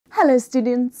Hello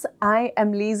students, I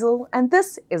am Liesel and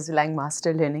this is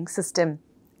Langmaster learning system.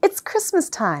 It's Christmas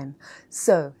time,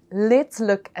 so let's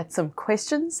look at some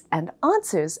questions and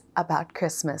answers about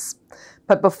Christmas.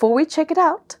 But before we check it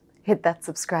out, hit that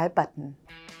subscribe button.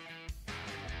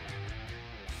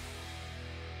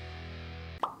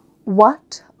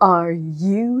 What are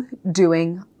you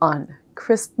doing on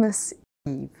Christmas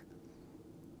Eve?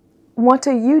 What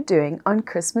are you doing on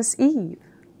Christmas Eve?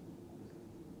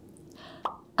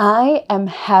 I am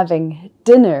having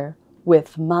dinner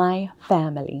with my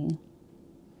family.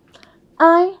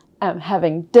 I am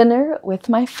having dinner with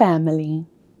my family.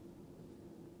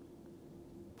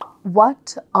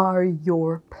 What are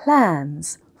your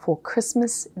plans for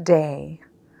Christmas Day?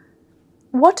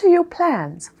 What are your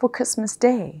plans for Christmas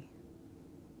Day?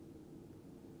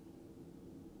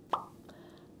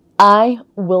 I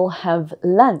will have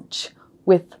lunch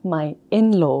with my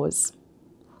in-laws.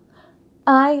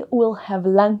 I will have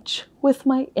lunch with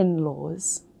my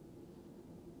in-laws.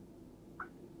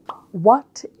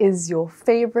 What is your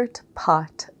favorite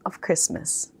part of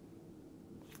Christmas?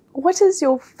 What is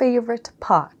your favorite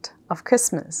part of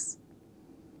Christmas?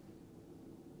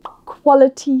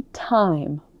 Quality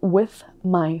time with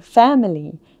my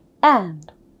family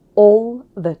and all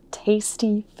the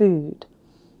tasty food.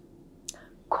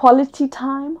 Quality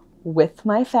time with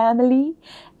my family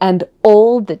and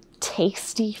all the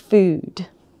tasty food.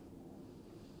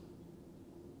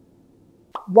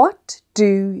 What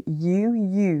do you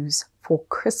use for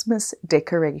Christmas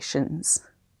decorations?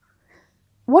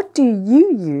 What do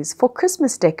you use for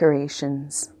Christmas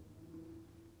decorations?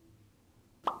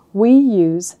 We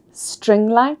use string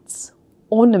lights,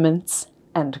 ornaments,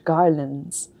 and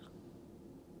garlands.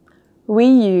 We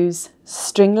use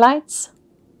string lights,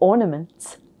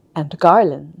 ornaments, and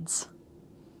garlands.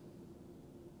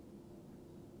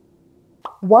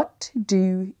 What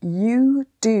do you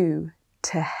do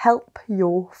to help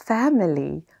your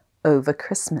family over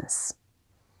Christmas?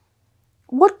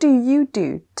 What do you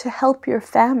do to help your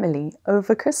family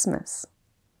over Christmas?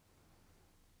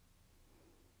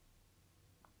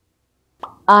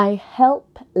 I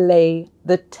help lay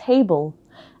the table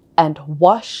and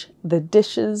wash the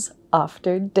dishes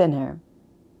after dinner.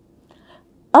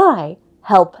 I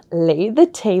help lay the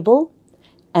table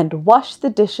and wash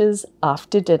the dishes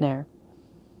after dinner.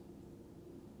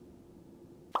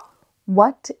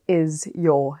 What is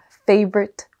your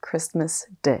favorite Christmas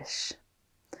dish?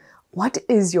 What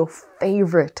is your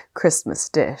favorite Christmas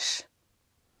dish?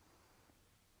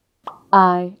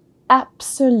 I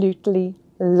absolutely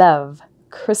love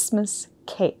Christmas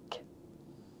cake.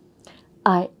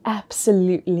 I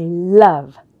absolutely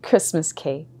love Christmas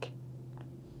cake.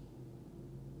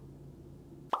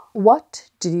 What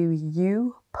do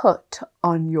you put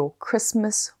on your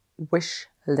Christmas wish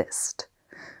list?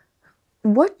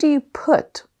 What do you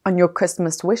put on your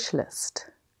Christmas wish list?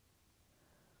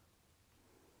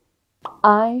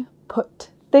 I put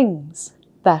things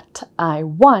that I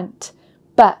want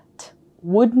but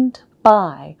wouldn't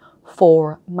buy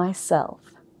for myself.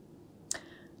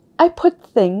 I put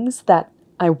things that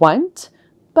I want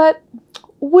but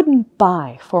wouldn't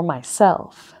buy for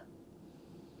myself.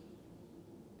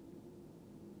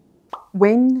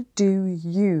 When do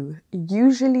you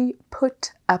usually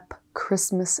put up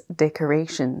Christmas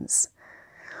decorations?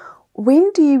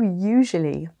 When do you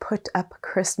usually put up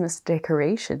Christmas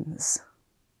decorations?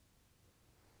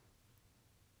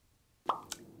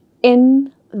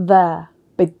 In the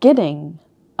beginning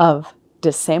of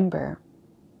December.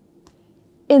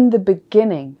 In the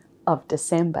beginning of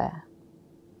December.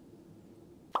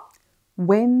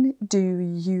 When do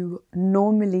you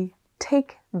normally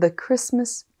take the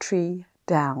Christmas tree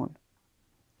down?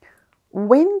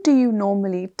 When do you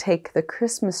normally take the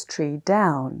Christmas tree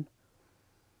down?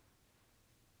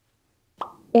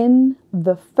 In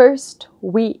the first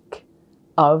week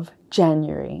of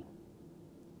January.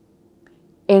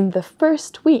 In the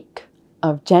first week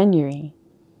of January.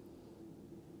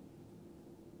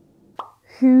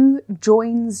 Who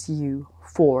joins you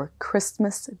for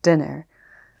Christmas dinner?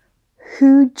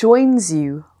 Who joins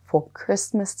you for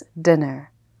Christmas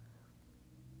dinner?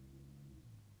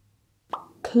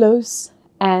 Close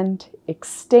and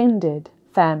extended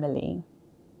family.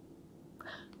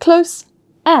 Close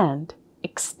and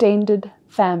extended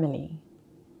family.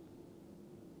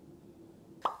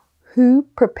 Who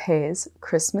prepares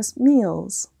Christmas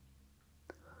meals?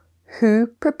 Who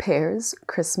prepares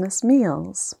Christmas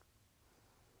meals?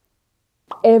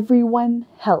 Everyone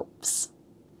helps.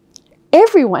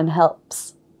 Everyone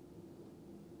helps.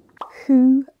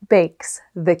 Who bakes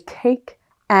the cake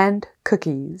and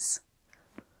cookies?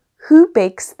 Who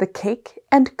bakes the cake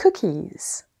and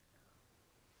cookies?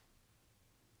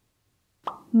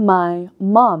 My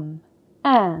mom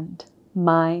and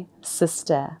my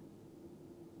sister.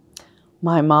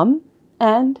 My mom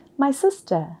and my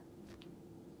sister.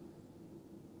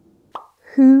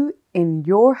 Who in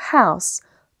your house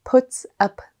puts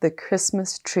up the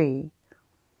Christmas tree?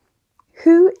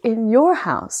 Who in your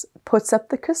house puts up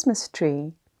the Christmas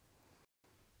tree?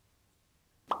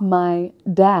 My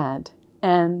dad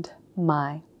and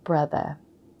my brother.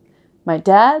 My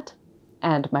dad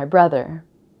and my brother.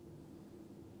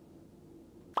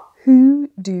 Who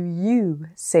do you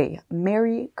say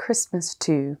Merry Christmas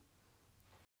to?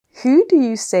 Who do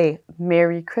you say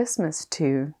Merry Christmas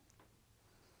to?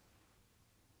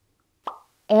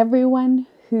 Everyone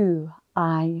who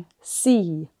I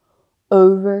see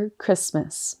over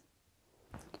Christmas.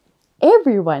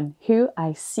 Everyone who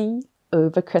I see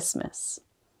over Christmas.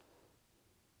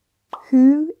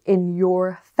 Who in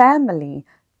your family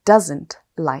doesn't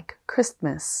like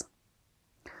Christmas?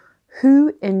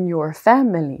 Who in your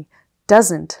family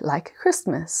doesn't like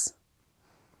Christmas?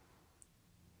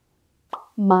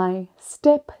 My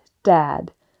stepdad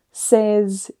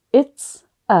says it's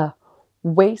a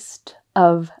waste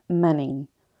of money.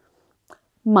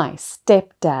 My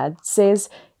stepdad says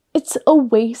it's a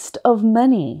waste of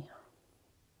money.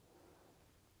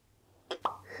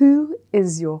 Who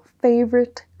is your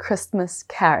favorite Christmas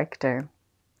character?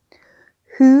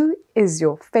 Who is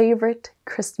your favorite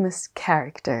Christmas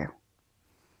character?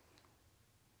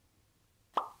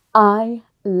 I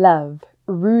love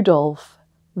Rudolph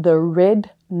the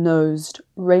red-nosed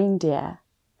reindeer.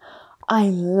 I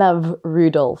love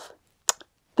Rudolph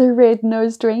the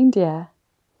red-nosed reindeer.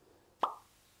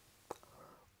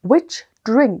 Which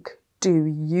drink do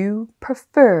you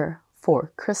prefer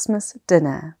for Christmas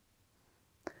dinner?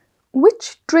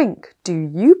 Which drink do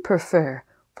you prefer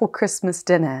for Christmas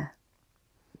dinner?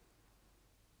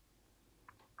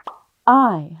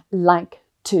 I like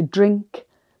to drink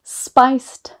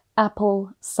spiced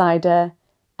apple cider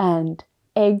and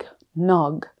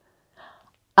eggnog.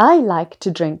 I like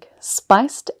to drink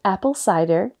spiced apple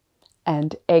cider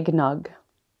and eggnog.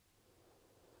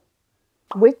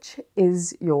 Which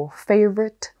is your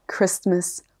favorite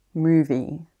Christmas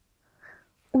movie?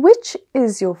 Which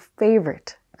is your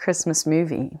favorite Christmas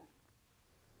movie?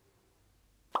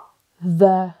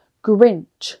 The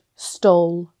Grinch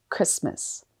Stole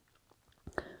Christmas.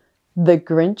 The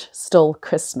Grinch Stole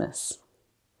Christmas.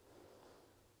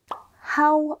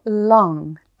 How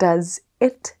long does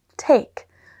it take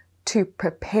to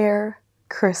prepare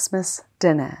Christmas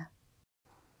dinner?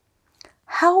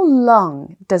 How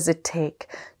long does it take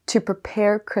to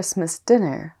prepare Christmas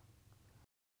dinner?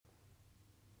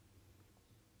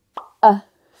 A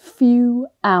few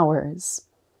hours.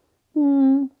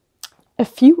 A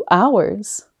few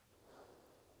hours.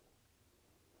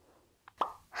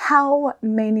 How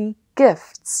many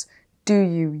gifts do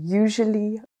you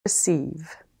usually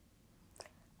receive?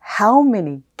 How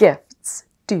many gifts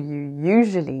do you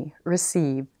usually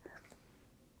receive?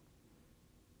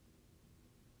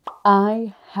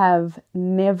 I have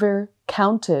never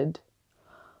counted.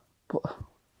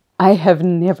 I have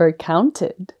never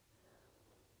counted.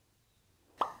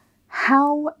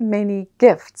 How many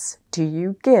gifts do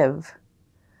you give?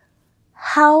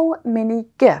 How many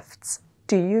gifts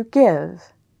do you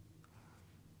give?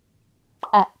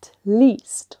 At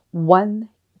least one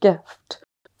gift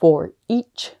for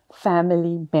each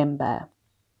family member.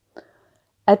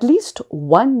 At least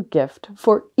one gift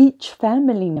for each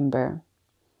family member.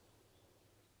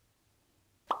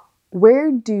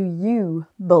 Where do you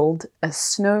build a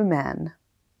snowman?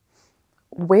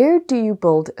 Where do you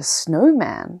build a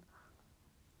snowman?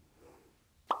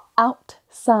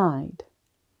 Outside,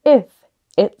 if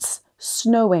it's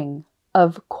snowing,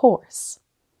 of course.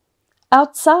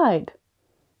 Outside,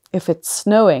 if it's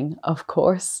snowing, of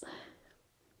course.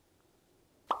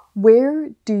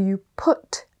 Where do you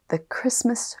put the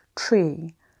Christmas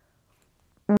tree?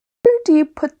 Where do you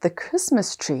put the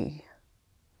Christmas tree?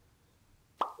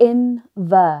 In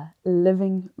the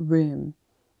living room.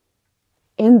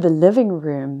 In the living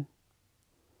room.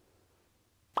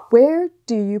 Where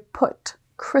do you put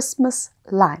Christmas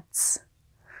lights?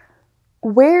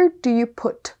 Where do you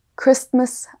put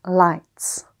Christmas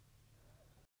lights?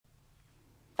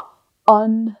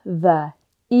 On the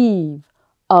eave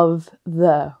of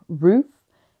the roof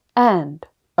and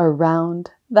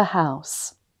around the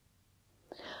house.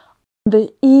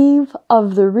 The eave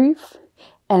of the roof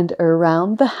and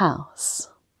around the house.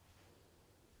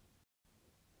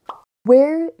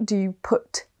 Where do you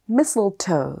put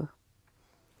mistletoe?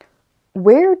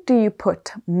 Where do you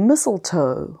put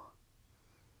mistletoe?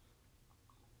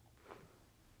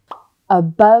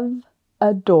 Above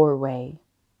a doorway.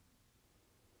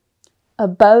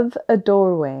 above a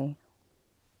doorway.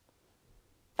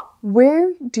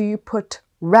 Where do you put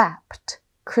wrapped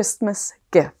Christmas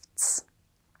gifts?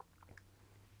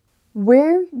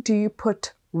 Where do you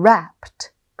put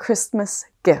wrapped Christmas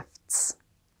gifts?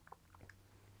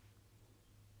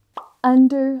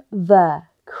 Under the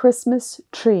Christmas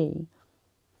tree.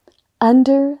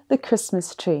 Under the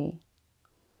Christmas tree.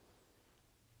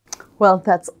 Well,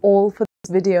 that's all for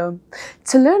this video.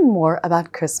 To learn more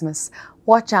about Christmas,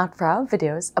 watch out for our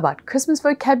videos about Christmas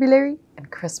vocabulary and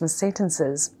Christmas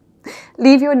sentences.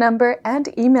 Leave your number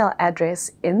and email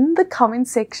address in the comment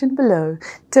section below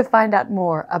to find out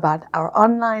more about our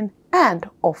online and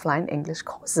offline English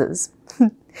courses.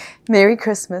 Merry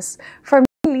Christmas from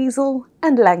Liesel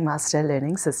and Langmaster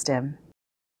Learning System.